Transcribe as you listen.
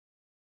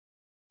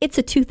It's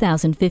a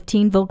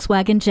 2015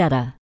 Volkswagen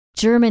Jetta.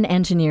 German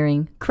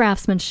engineering,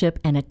 craftsmanship,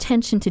 and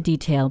attention to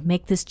detail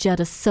make this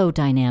Jetta so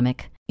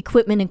dynamic.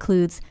 Equipment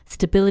includes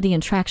stability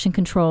and traction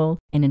control,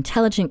 an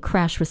intelligent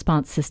crash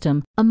response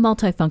system, a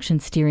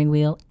multifunction steering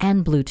wheel,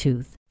 and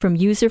Bluetooth. From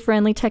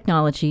user-friendly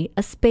technology,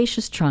 a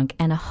spacious trunk,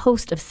 and a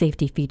host of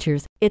safety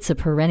features, it's a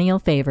perennial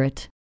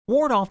favorite.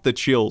 Ward off the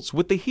chills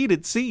with the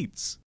heated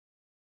seats.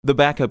 The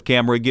backup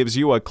camera gives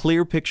you a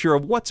clear picture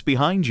of what's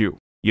behind you.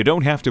 You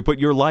don't have to put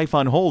your life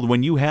on hold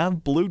when you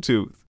have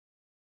Bluetooth.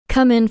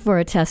 Come in for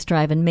a test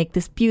drive and make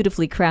this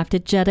beautifully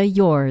crafted Jetta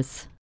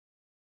yours.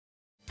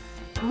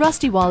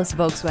 Rusty Wallis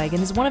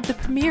Volkswagen is one of the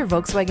premier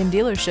Volkswagen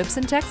dealerships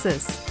in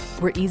Texas.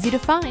 We're easy to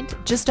find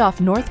just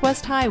off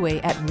Northwest Highway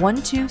at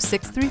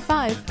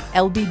 12635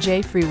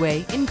 LBJ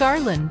Freeway in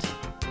Garland.